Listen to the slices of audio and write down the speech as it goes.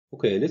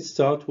Okay, let's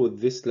start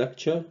with this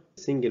lecture.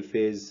 Single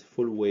phase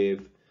full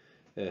wave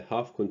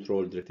half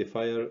controlled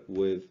rectifier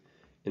with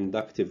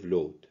inductive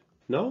load.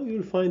 Now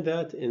you'll find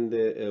that in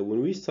the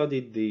when we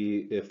studied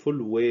the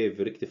full wave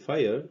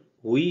rectifier,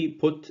 we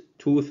put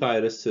two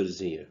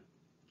thyristors here,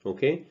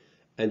 okay,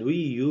 and we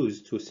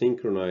used to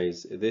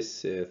synchronize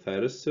this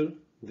thyristor,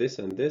 this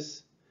and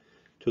this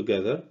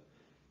together,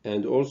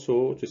 and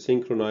also to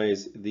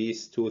synchronize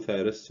these two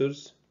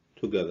thyristors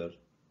together,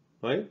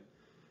 right?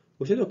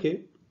 We said,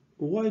 okay,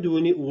 why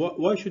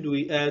should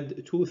we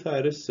add two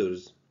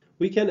thyristors?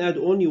 We can add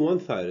only one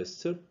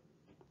thyristor,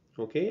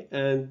 okay,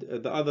 and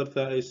the other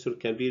thyristor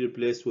can be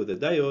replaced with a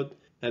diode,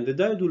 and the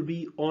diode will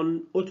be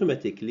on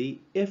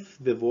automatically if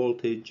the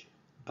voltage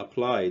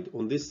applied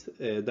on this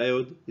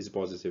diode is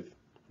positive,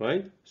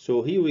 right?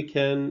 So here we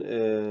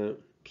can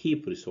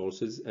keep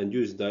resources and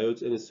use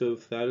diodes instead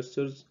of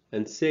thyristors,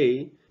 and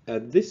say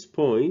at this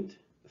point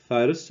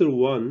thyristor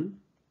 1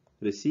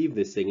 receive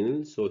the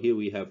signal. So here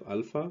we have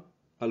alpha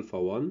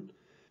 1.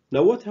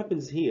 Now what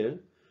happens here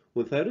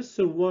when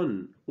thyristor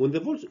 1, when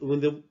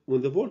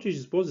the voltage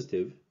is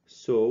positive,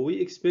 so we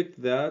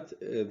expect that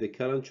the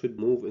current should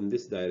move in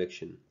this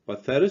direction,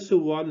 but thyristor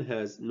 1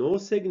 has no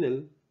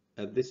signal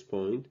at this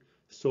point,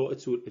 so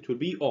it will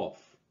be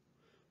off.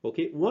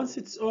 Okay, once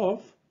it's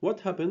off,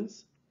 what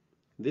happens?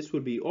 This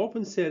will be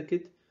open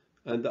circuit,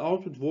 and the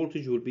output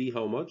voltage will be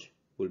how much?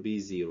 Will be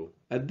 0.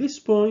 At this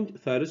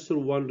point thyristor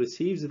 1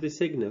 receives the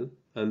signal,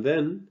 and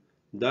then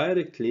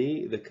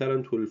directly the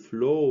current will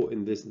flow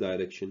in this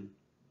direction,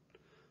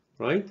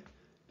 right?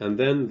 And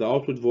then the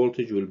output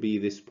voltage will be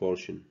this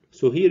portion.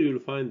 So here you'll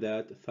find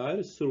that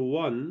thyristor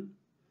 1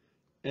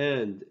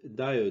 and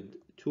diode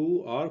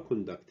 2 are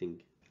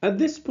conducting. At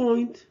this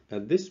point,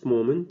 at this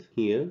moment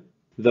here,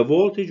 the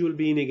voltage will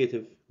be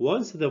negative.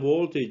 Once the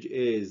voltage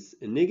is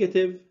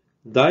negative,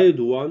 diode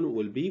 1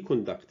 will be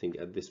conducting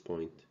at this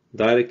point.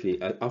 Directly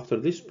after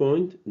this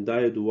point,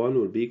 diode 1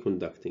 will be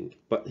conducting.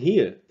 But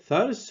here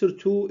thyristor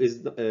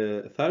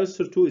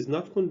 2 is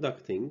not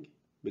conducting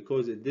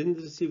because it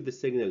didn't receive the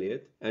signal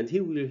yet, and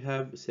here we will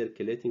have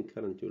circulating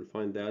current. You'll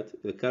find that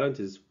the current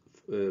is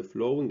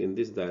flowing in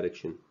this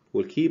direction,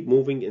 will keep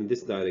moving in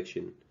this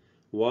direction.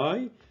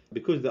 Why?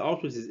 Because the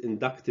output is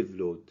inductive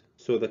load,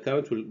 so the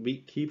current will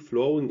keep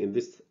flowing in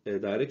this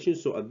direction.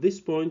 So at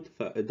this point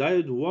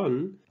diode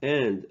 1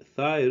 and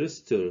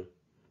thyristor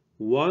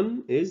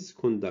 1 is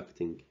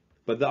conducting,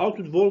 but the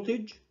output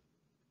voltage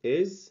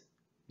is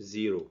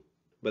 0.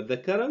 But the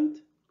current,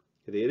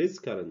 there is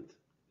current.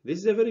 This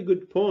is a very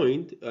good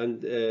point,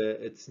 and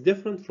it's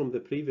different from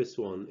the previous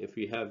one. If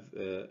you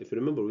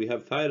remember, we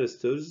have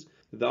thyristors,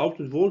 the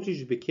output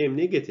voltage became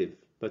negative,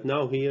 but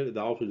now here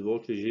the output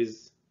voltage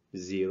is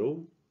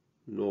 0,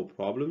 no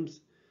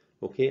problems,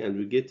 okay, and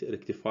we get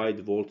rectified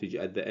voltage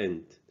at the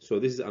end. So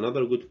this is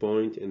another good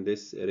point in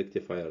this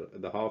rectifier,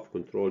 the half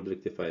controlled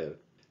rectifier.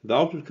 The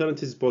output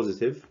current is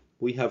positive.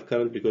 We have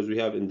current because we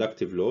have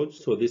inductive load,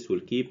 so this will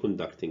keep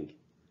conducting.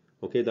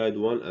 Okay, diode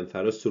 1 and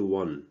thyristor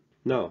 1.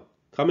 Now,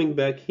 coming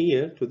back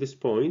here to this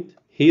point,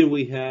 here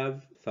we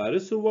have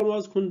thyristor 1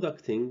 was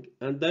conducting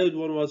and diode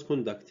 1 was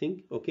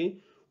conducting. Okay,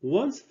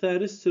 once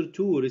thyristor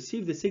 2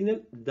 receive the signal,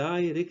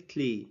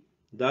 directly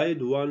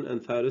diode 1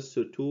 and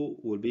thyristor 2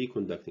 will be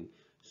conducting.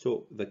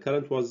 So the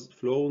current was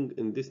flowing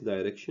in this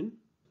direction,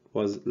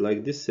 was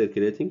like this,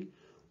 circulating.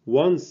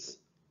 Once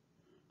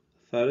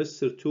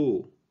thyristor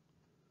 2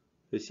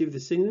 receive the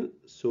signal,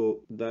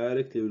 so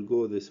directly will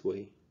go this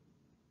way.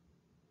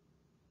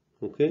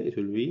 Okay, it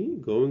will be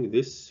going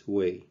this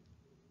way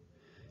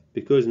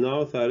because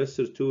now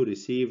thyristor 2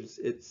 receives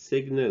its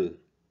signal.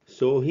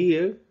 So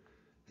here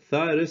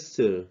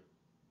thyristor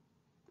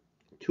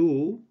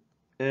 2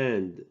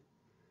 and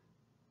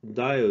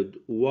diode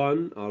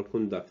 1 are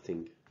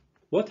conducting.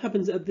 What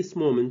happens at this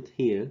moment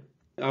here?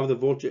 After the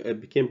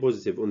voltage became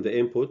positive on the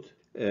input,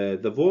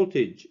 the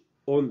voltage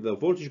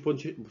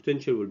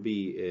potential will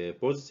be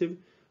positive,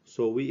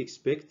 so we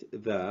expect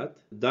that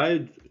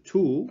diode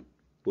 2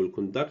 will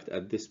conduct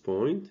at this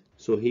point.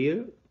 So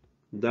here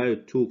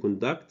diode 2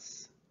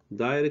 conducts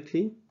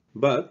directly,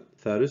 but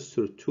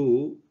thyristor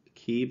 2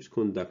 keeps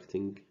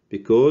conducting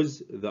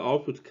because the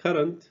output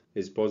current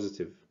is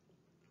positive.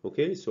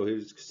 Okay, so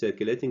here's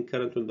circulating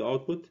current on the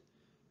output,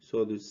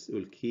 so this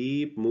will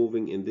keep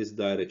moving in this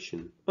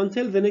direction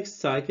until the next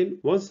cycle.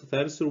 Once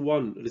thyristor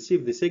 1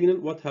 receives the signal,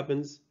 what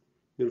happens?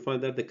 You'll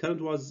find that the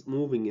current was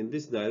moving in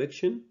this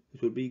direction,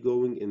 it will be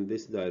going in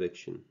this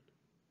direction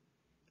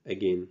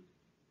again.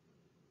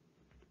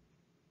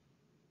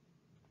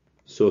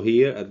 So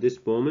here at this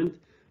moment,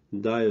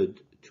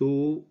 diode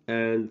 2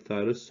 and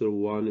thyristor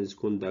 1 is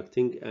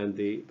conducting, and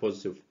the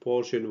positive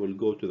portion will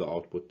go to the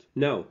output.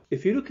 Now,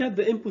 if you look at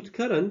the input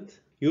current,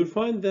 you'll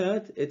find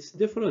that it's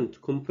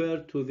different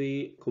compared to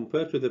the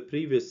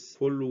previous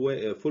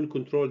full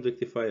controlled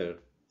rectifier.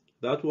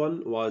 That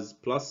one was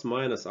plus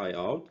minus I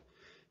out.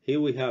 Here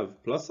we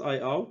have plus I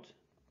out,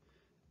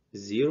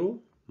 0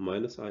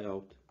 minus I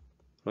out,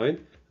 right?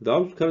 The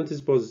output current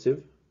is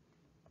positive,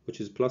 which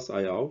is plus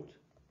I out.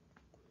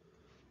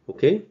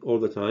 okay, all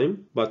the time.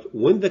 But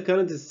when the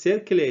current is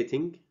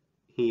circulating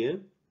here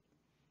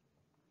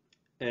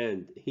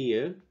and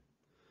here,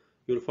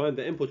 you'll find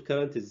the input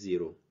current is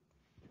 0,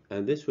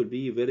 and this will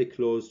be very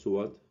close to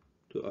what?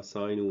 To a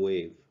sine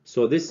wave.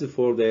 So this is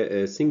for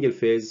the single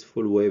phase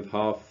full wave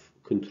half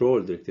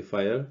controlled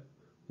rectifier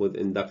with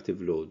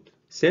inductive load.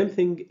 Same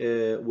thing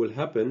will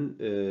happen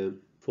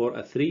for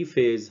a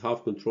 3-phase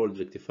half controlled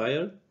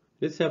rectifier.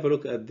 Let's have a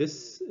look at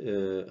this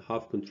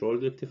half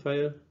controlled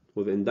rectifier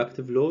with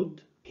inductive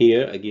load.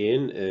 Here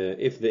again,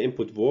 if the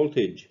input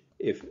voltage,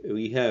 if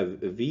we have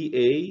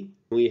VA,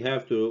 we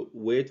have to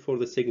wait for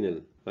the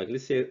signal. Like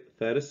let's say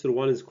thyristor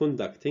 1 is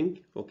conducting,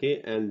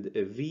 okay, and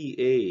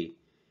VA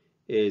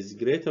is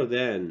greater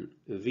than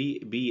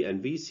VB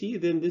and VC,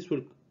 then this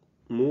will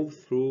move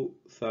through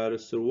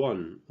thyristor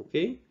 1,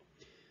 okay.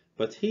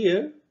 But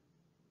here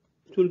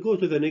it will go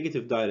to the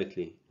negative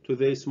directly, to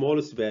the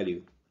smallest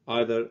value,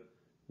 either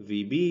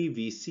VB,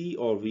 VC,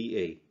 or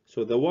VA.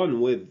 So the one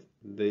with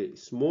the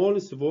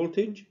smallest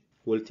voltage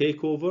will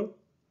take over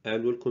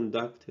and will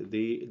conduct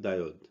the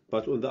diode.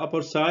 But on the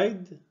upper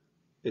side,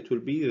 it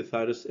will be the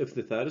thyristor, if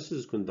the thyristor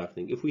is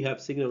conducting. If we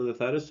have signal on the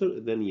thyristor,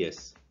 then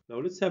yes. Now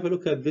let's have a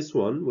look at this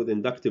one with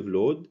inductive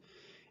load.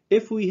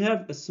 If we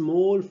have a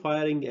small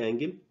firing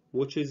angle,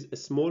 which is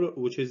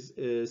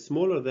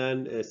smaller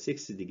than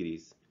 60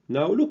 degrees.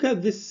 Now look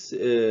at this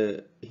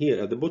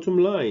here at the bottom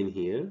line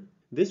here.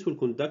 This will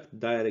conduct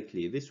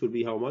directly. This will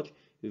be how much?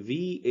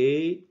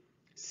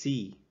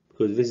 VAC,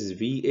 because this is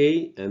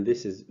VA and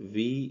this is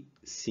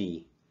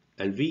VC,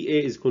 and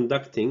VA is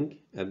conducting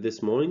at this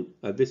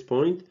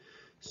point,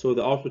 so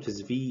the output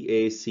is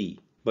VAC.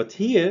 But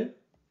here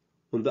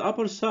on the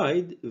upper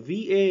side,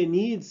 VA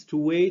needs to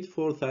wait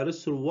for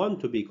thyristor 1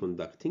 to be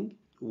conducting,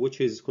 which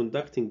is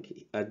conducting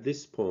at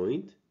this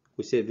point.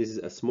 We say this is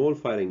a small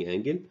firing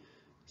angle,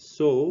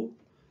 so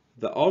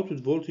the output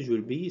voltage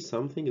will be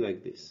something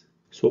like this.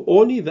 So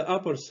only the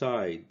upper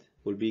side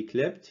will be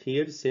clipped.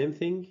 Here same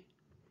thing,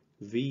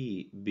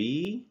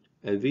 VB,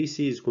 and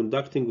VC is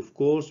conducting, of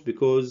course,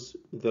 because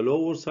the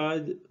lower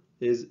side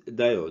is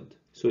diode.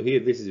 So here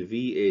this is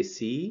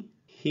VAC,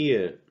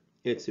 here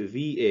it's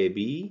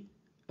VAB,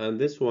 and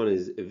this one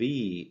is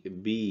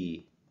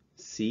VBC,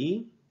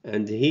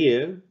 and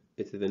here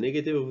it's the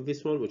negative of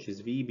this one, which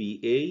is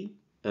VBA,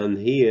 and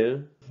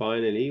here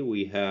finally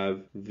we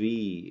have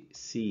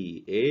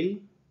VCA,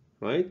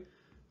 right?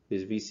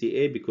 This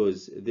VCA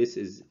because this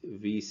is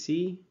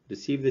VC,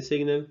 receive the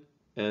signal,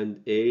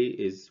 and A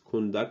is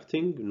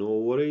conducting, no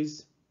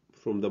worries.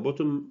 From the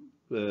bottom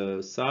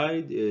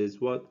side is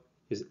what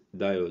is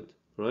diode,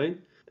 right?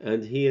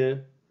 And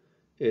here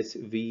it's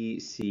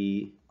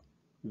VCB,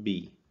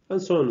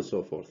 and so on and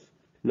so forth.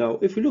 Now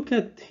if you look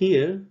at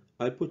here,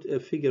 I put a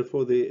figure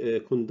for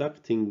the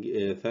conducting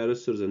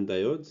thyristors and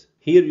diodes.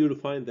 Here you'll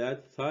find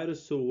that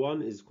thyristor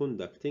 1 is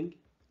conducting,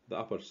 the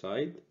upper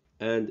side,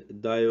 and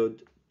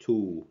diode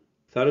 2.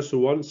 Thyristor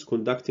 1 is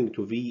conducting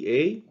to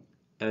VA,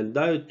 and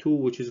diode 2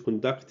 which is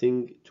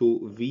conducting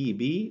to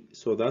VB,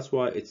 so that's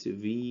why it's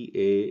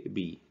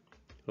VAB,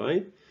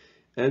 right?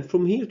 And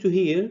from here to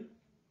here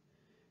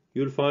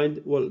you'll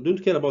find, well,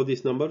 don't care about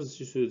these numbers, it's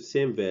just the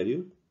same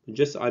value,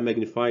 just I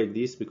magnified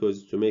this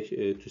because to make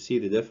to see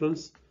the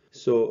difference.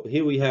 So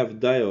here we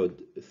have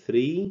diode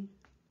 3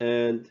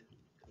 and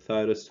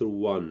thyristor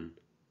 1.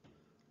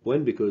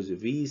 When? Because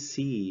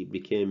VC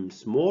became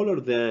smaller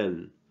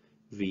than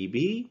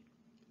VB,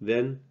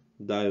 then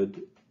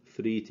diode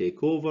 3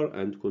 take over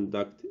and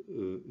conduct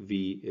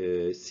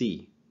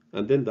VC,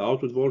 and then the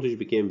output voltage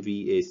became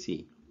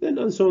VAC. Then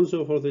and so on and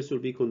so forth, this will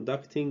be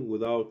conducting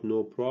without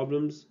no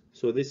problems.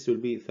 So this will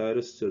be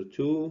thyristor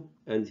 2,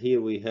 and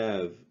here we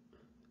have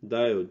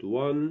diode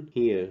 1,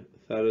 here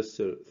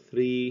thyristor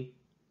 3,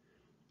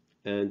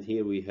 and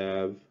here we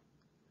have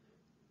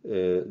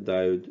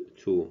diode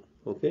 2,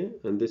 okay,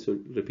 and this will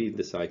repeat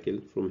the cycle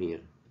from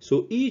here.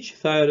 So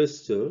each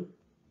thyristor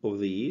of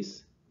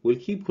these will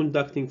keep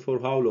conducting for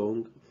how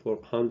long? For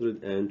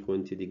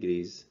 120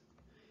 degrees,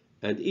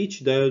 and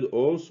each diode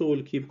also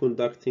will keep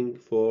conducting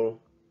for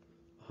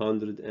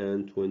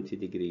 120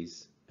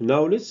 degrees.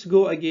 Now let's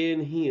go again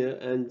here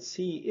and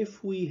see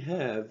if we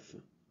have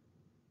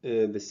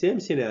the same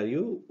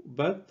scenario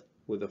but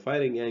with a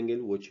firing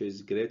angle which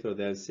is greater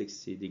than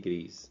 60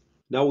 degrees.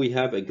 Now we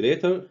have a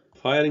greater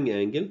firing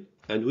angle,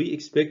 and we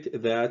expect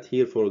that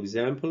here, for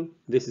example,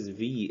 this is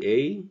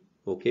VA,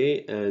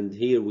 okay, and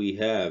here we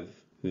have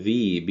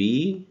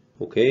VB,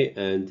 okay,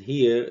 and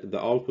here the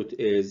output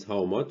is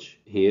how much?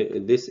 Here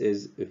this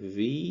is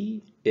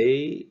VAC.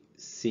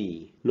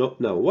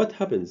 Now what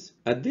happens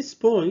at this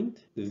point?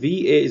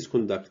 VA is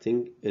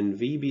conducting and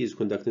VB is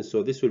conducting,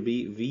 so this will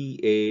be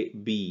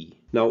VAB.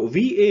 Now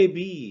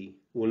VAB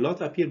will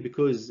not appear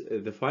because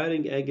the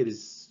firing angle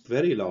is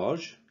very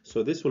large,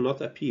 so this will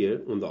not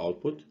appear on the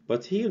output.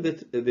 But here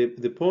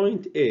the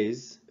point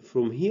is,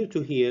 from here to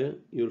here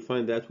you'll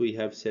find that we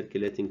have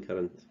circulating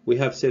current. We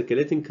have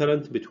circulating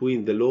current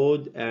between the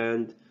load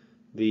and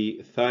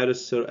the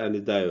thyristor and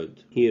the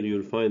diode. Here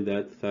you'll find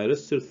that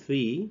thyristor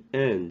 3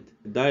 and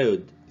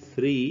diode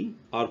 3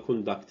 are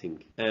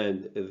conducting,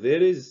 and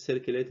there is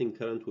circulating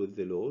current with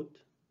the load,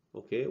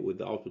 okay, with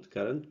the output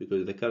current,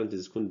 because the current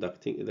is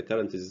conducting, the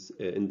current is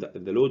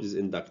the load is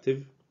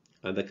inductive,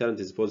 and the current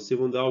is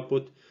positive on the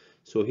output.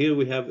 So here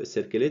we have a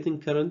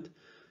circulating current,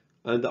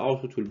 and the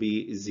output will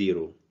be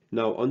 0.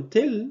 Now,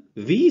 until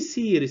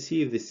VC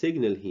receives the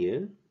signal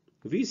here,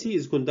 VC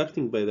is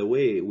conducting, by the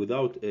way,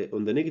 without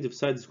on the negative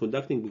side is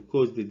conducting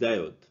because the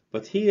diode.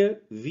 But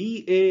here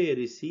VA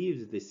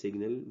receives the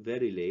signal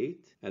very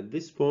late. At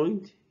this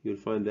point, you'll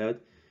find that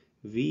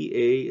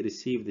VA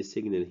received the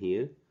signal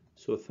here.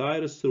 So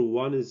Thyristor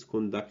 1 is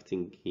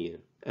conducting here.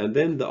 And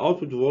then the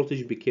output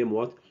voltage became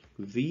what?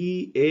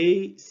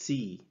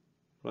 VAC,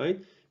 right?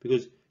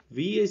 Because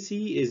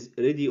VAC is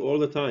ready all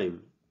the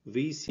time.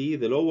 VC,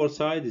 the lower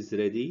side, is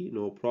ready,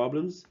 no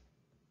problems.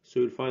 So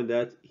you'll find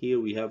that here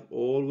we have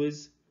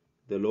always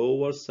the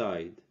lower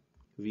side,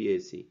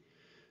 VAC.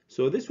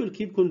 So this will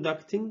keep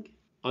conducting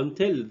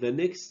until the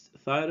next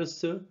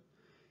thyristor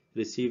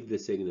receives the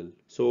signal.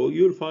 So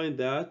you'll find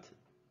that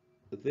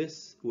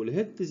this will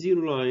hit the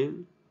 0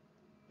 line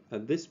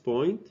at this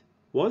point.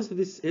 Once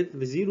this hits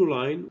the 0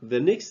 line, the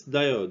next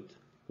diode,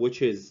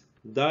 which is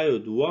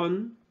diode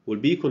 1, will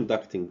be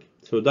conducting.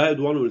 So diode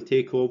 1 will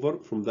take over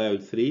from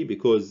diode 3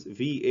 because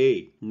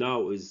VA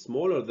now is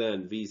smaller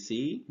than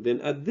VC.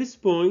 Then at this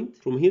point,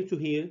 from here to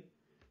here,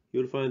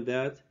 you'll find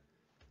that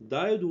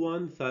diode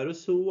 1,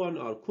 thyristor 1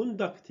 are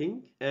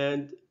conducting,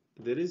 and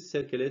there is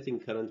circulating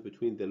current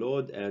between the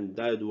load and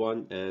diode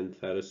 1 and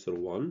thyristor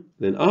 1.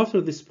 Then after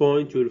this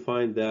point, you'll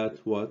find that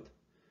what?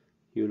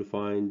 You'll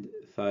find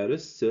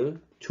thyristor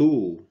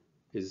 2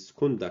 is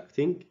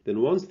conducting.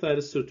 Then once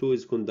thyristor 2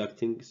 is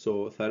conducting,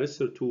 so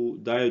thyristor 2,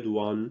 diode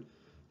 1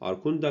 are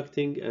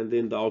conducting, and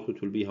then the output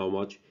will be how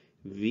much?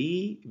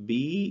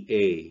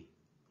 VBA,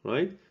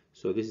 right?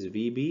 So this is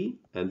VB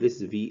and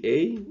this is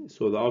VA,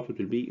 so the output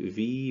will be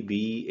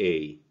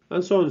VBA,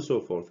 and so on and so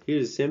forth.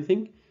 Here's the same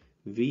thing,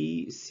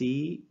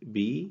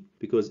 VCB,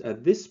 because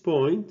at this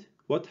point,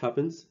 what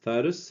happens?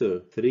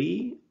 Thyristor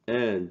 3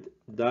 and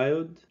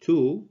diode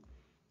 2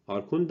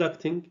 are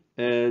conducting,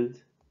 and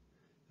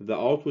the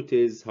output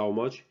is how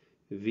much?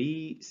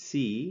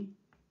 VC,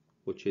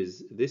 which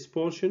is this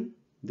portion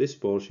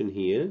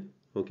here,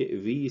 okay,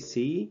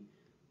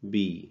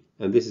 VCB,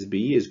 and this is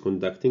B is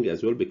conducting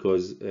as well,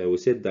 because we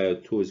said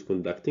diode 2 is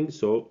conducting,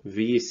 so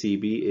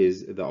VCB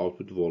is the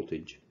output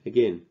voltage.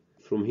 Again,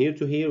 from here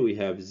to here we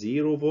have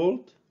 0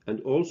 volt, and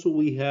also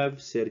we have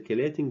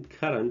circulating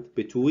current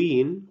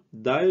between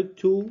diode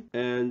 2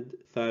 and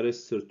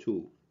thyristor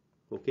 2.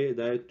 Okay,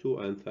 diode 2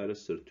 and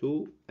thyristor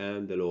 2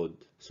 and the load.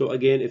 So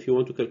again, if you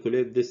want to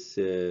calculate this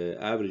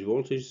average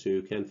voltage, so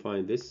you can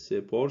find this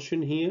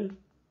portion here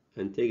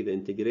and take the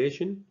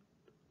integration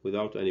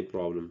without any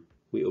problem.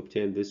 We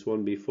obtained this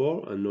one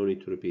before and no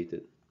need to repeat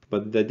it.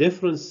 But the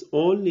difference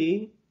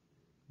only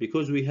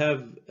because we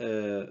have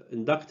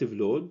inductive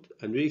load,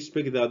 and we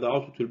expect that the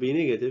output will be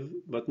negative,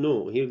 but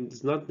no, here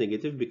it's not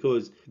negative,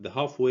 because the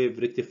half wave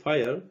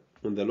rectifier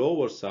on the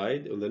lower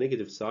side, on the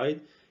negative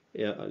side,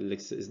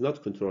 is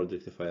not controlled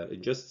rectifier,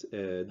 it's just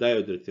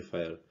diode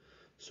rectifier.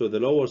 So the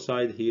lower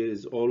side here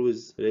is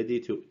always ready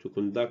to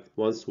conduct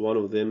once one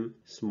of them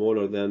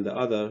smaller than the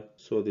other,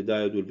 so the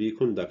diode will be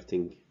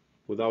conducting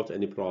without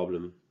any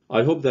problem.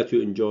 I hope that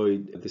you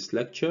enjoyed this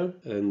lecture,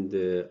 and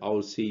I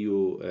will see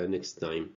you next time.